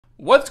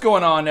What's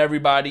going on,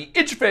 everybody?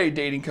 It's your favorite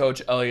dating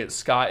coach, Elliot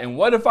Scott. And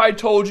what if I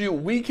told you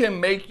we can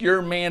make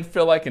your man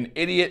feel like an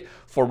idiot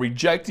for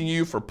rejecting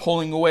you, for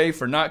pulling away,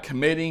 for not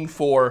committing,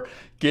 for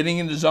getting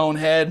in his own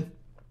head,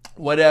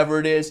 whatever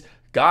it is.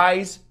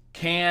 Guys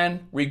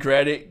can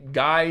regret it.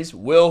 Guys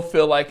will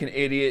feel like an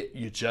idiot.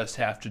 You just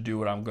have to do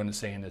what I'm going to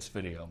say in this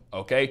video,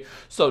 okay?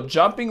 So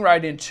jumping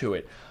right into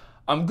it,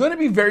 I'm going to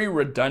be very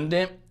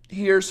redundant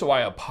here, so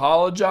I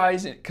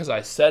apologize because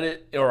I said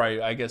it, or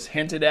I guess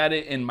hinted at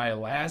it in my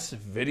last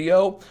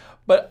video,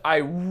 but I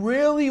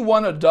really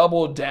want to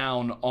double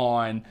down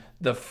on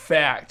the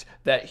fact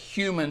that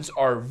humans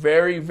are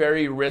very,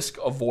 very risk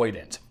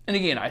avoidant. And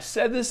again, I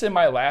said this in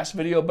my last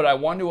video, but I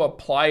want to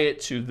apply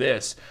it to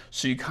this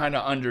so you kind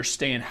of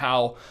understand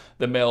how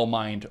the male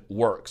mind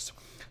works.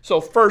 So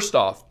first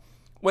off,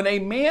 when a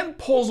man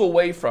pulls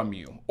away from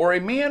you or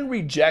a man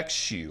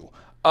rejects you,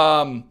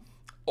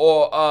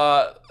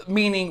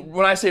 meaning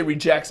when I say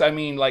rejects, I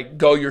mean like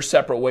go your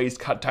separate ways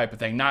type of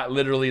thing. Not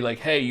literally like,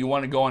 hey, you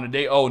want to go on a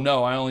date? Oh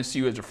no, I only see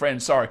you as a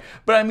friend, sorry.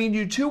 But I mean,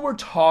 you two were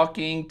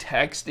talking,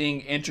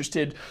 texting,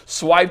 interested,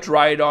 swiped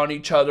right on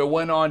each other,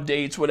 went on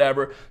dates,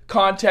 whatever.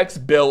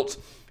 Context built,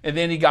 and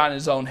then he got in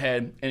his own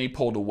head and he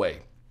pulled away.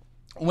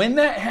 When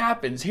that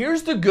happens,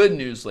 here's the good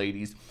news,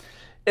 ladies.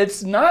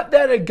 It's not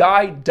that a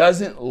guy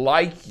doesn't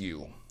like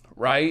you,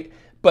 right?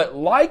 But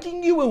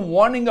liking you and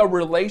wanting a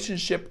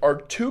relationship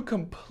are two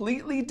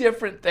completely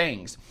different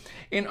things.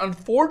 And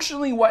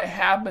unfortunately, what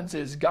happens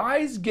is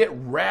guys get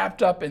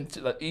wrapped up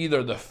into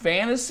either the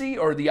fantasy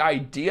or the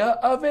idea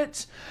of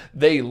it.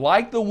 They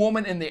like the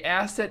woman and the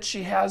assets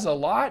she has a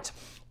lot,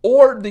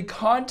 or the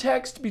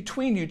context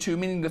between you two,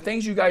 meaning the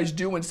things you guys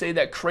do and say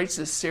that creates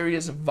this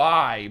serious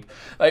vibe.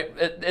 Like,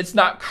 it's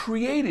not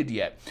created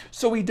yet.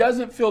 So he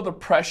doesn't feel the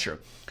pressure.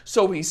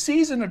 So he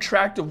sees an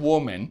attractive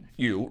woman,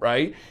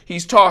 right?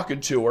 He's talking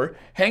to her,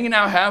 hanging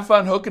out, having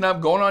fun, hooking up,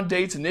 going on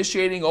dates,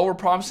 initiating,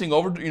 over-promising,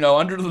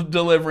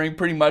 under-delivering,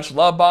 pretty much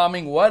love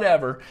bombing,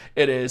 whatever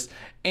it is.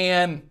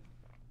 And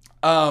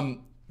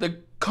the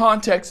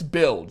context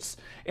builds.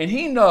 And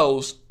he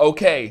knows,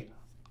 okay,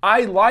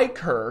 I like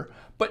her,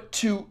 but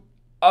to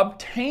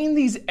obtain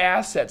these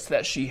assets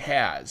that she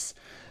has,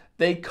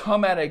 they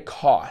come at a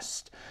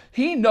cost.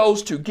 He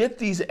knows to get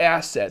these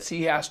assets,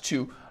 he has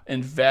to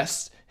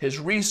invest his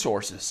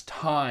resources,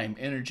 time,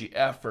 energy,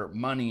 effort,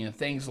 money, and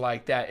things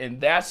like that. And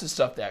that's the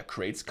stuff that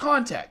creates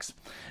context.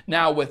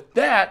 Now with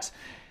that,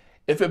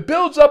 if it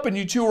builds up and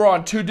you two are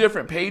on two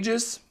different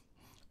pages,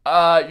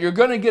 you're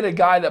going to get a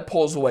guy that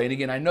pulls away. And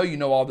again, I know you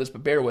know all this,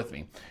 but bear with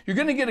me. You're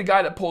going to get a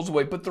guy that pulls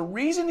away. But the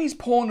reason he's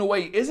pulling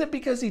away isn't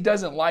because he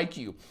doesn't like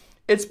you.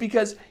 It's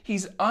because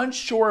he's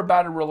unsure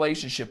about a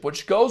relationship,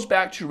 which goes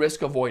back to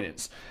risk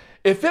avoidance.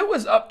 If it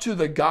was up to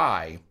the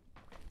guy,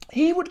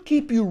 he would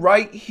keep you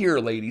right here,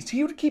 ladies.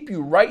 He would keep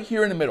you right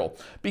here in the middle.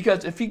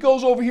 Because if he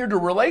goes over here to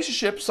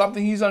relationships,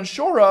 something he's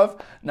unsure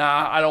of,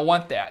 nah, I don't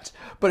want that.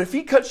 But if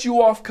he cuts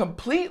you off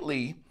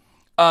completely,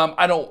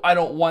 I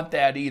don't want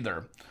that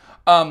either.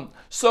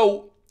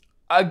 So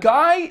a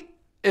guy,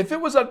 if it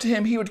was up to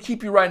him, he would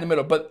keep you right in the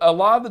middle. But a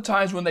lot of the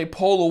times when they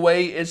pull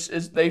away,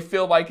 they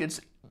feel like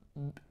it's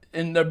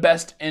in their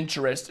best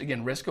interest.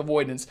 Again, risk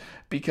avoidance,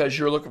 because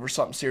you're looking for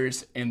something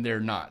serious and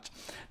they're not.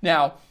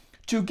 Now,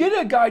 to get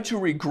a guy to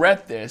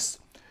regret this,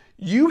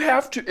 you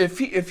have to,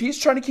 if he's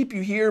trying to keep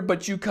you here,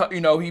 but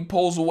he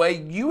pulls away,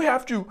 you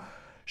have to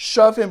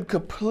shove him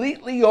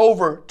completely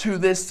over to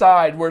this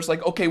side where it's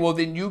like, okay, well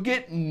then you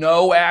get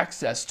no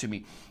access to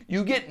me.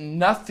 You get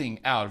nothing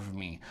out of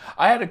me.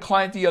 I had a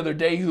client the other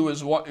day who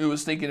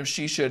was thinking if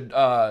she should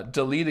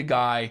delete a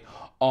guy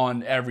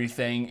on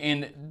everything,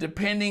 and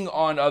depending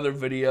on other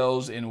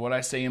videos and what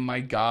I say in my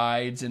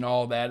guides and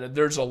all that,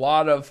 there's a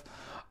lot of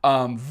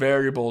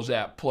variables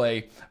at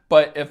play.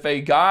 But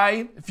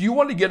if you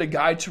want to get a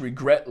guy to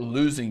regret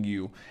losing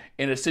you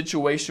in a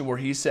situation where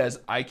he says,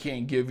 I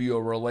can't give you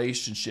a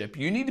relationship,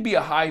 you need to be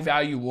a high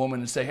value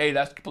woman and say, hey,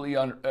 that's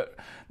completely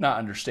not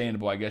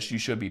understandable. I guess you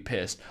should be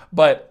pissed,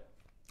 but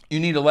you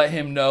need to let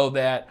him know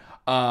that,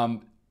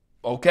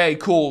 okay,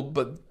 cool,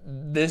 but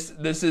this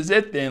is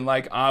it then.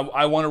 Like,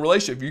 I want a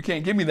relationship. If you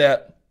can't give me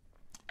that,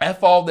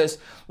 F all this,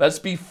 let's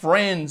be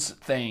friends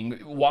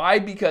thing. Why?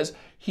 Because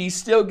he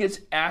still gets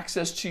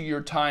access to your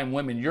time.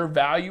 Women, your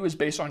value is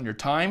based on your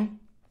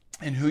time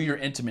and who you're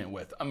intimate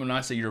with. I mean, when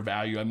I say your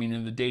value, I mean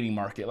in the dating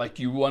market. Like,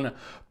 you want to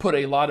put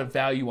a lot of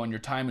value on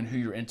your time and who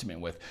you're intimate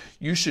with.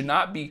 You should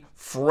not be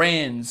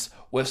friends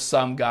with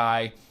some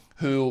guy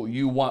who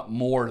you want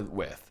more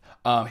with.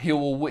 He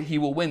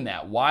will win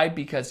that. Why?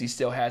 Because he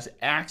still has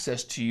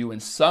access to you in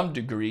some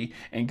degree,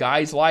 and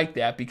guys like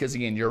that because,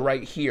 again, you're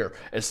right here.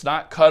 It's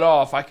not cut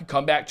off. I can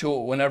come back to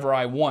it whenever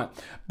I want,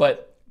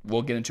 but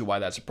we'll get into why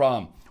that's a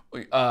problem.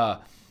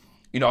 I'll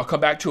come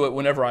back to it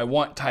whenever I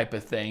want type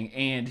of thing,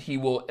 and he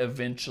will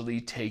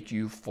eventually take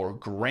you for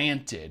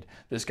granted.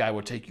 This guy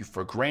will take you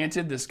for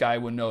granted. This guy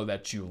will know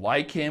that you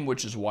like him,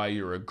 which is why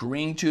you're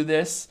agreeing to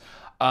this.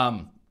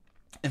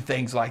 and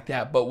things like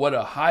that. But what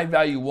a high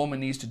value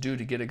woman needs to do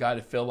to get a guy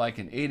to feel like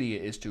an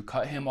idiot is to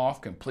cut him off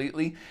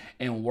completely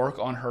and work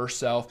on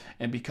herself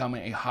and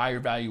becoming a higher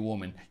value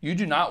woman. You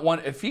do not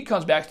want, if he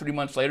comes back 3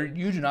 months later,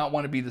 you do not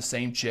want to be the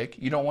same chick.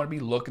 You don't want to be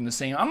looking the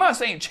same. I'm not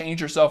saying change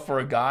yourself for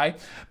a guy,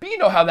 but you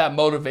know how that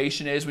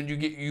motivation is when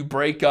you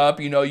break up,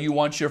 you know, you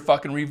want your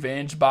fucking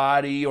revenge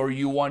body, or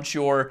you want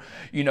your,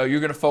 you know, you're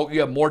going to focus,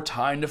 you have more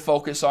time to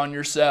focus on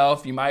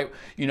yourself. You might,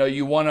 you know,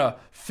 you want to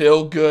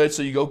feel good,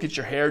 so you go get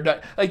your hair done.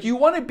 Like, you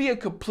want to be a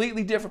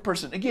completely different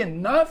person.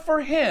 Again, not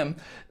for him.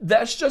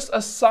 That's just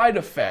a side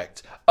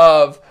effect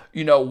of,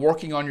 you know,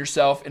 working on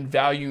yourself and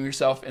valuing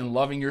yourself and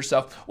loving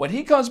yourself. When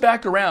he comes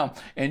back around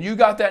and you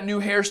got that new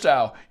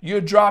hairstyle,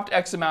 you dropped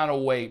X amount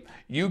of weight,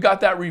 you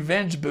got that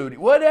revenge booty,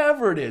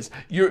 whatever it is,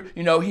 you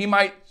know, he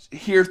might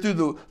hear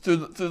through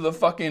the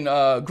fucking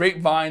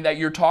grapevine that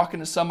you're talking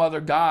to some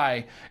other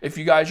guy, if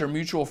you guys are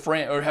mutual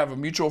friend or have a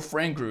mutual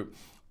friend group.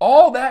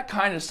 All that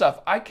kind of stuff.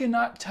 I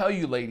cannot tell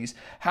you, ladies,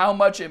 how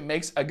much it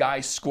makes a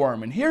guy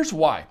squirm. And here's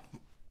why.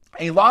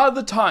 A lot of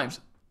the times,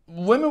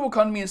 women will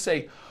come to me and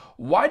say,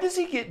 why does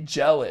he get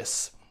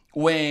jealous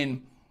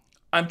when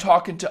I'm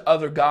talking to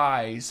other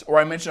guys, or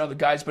I mention other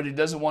guys, but he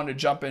doesn't want to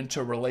jump into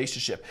a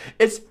relationship?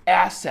 It's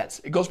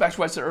assets. It goes back to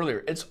what I said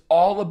earlier. It's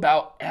all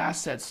about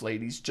assets,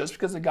 ladies. Just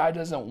because a guy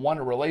doesn't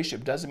want a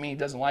relationship doesn't mean he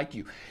doesn't like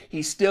you.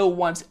 He still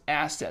wants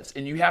assets.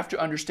 And you have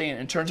to understand,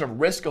 in terms of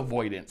risk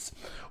avoidance,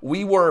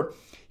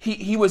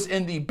 he was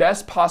in the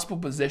best possible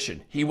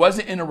position. He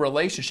wasn't in a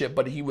relationship,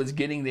 but he was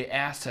getting the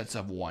assets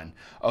of one,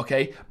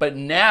 okay? But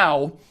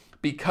now,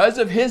 because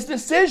of his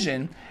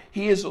decision,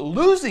 he is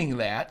losing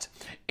that,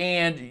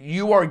 and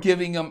you are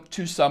giving them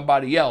to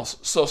somebody else.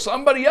 So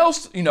somebody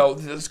else, you know,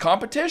 this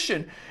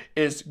competition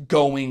is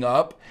going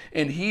up,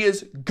 and he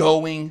is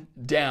going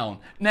down.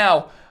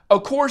 Now,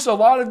 of course, a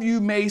lot of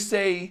you may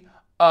say,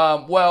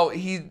 well,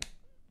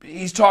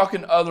 he's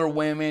talking to other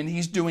women,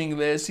 he's doing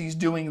this, he's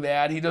doing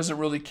that, he doesn't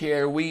really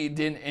care, we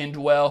didn't end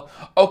well.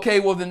 Okay,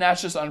 well then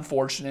that's just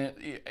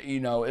unfortunate. You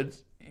know,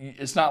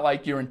 it's not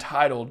like you're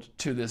entitled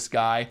to this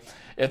guy.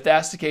 If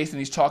that's the case and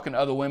he's talking to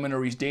other women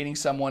or he's dating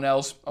someone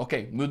else,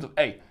 okay,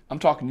 hey, I'm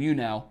talking to you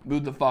now,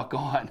 move the fuck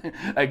on.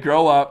 Like,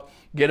 grow up,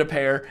 get a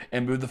pair,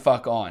 and move the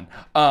fuck on.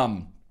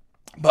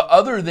 But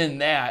other than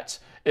that,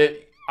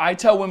 I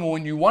tell women,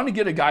 when you want to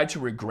get a guy to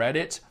regret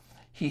it,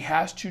 he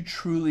has to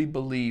truly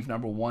believe,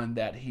 number one,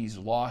 that he's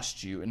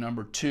lost you. And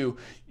number two,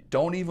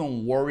 don't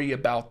even worry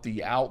about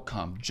the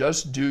outcome.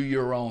 Just do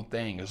your own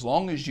thing. As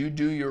long as you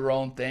do your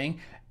own thing,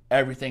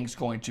 everything's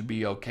going to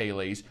be okay,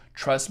 ladies.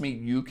 Trust me,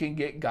 you can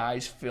get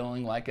guys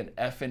feeling like an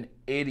effing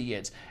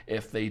idiot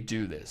if they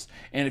do this.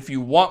 And if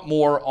you want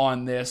more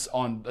on this,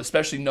 on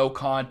especially no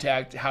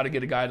contact, how to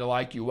get a guy to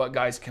like you, what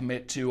guys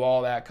commit to,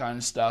 all that kind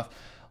of stuff,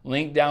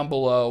 link down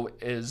below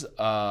is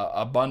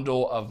a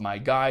bundle of my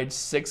guides,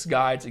 6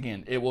 guides.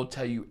 Again, it will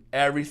tell you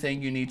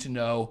everything you need to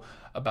know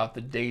about the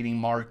dating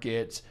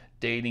market,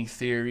 dating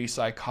theory,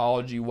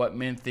 psychology, what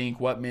men think,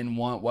 what men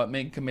want, what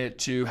men commit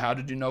to, how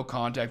to do no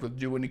contact, what to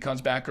do when he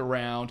comes back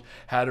around,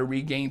 how to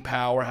regain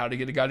power, how to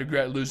get a guy to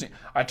regret losing.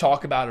 I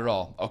talk about it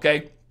all,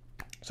 okay?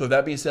 So with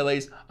that being said,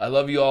 ladies, I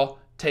love you all.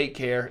 Take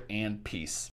care and peace.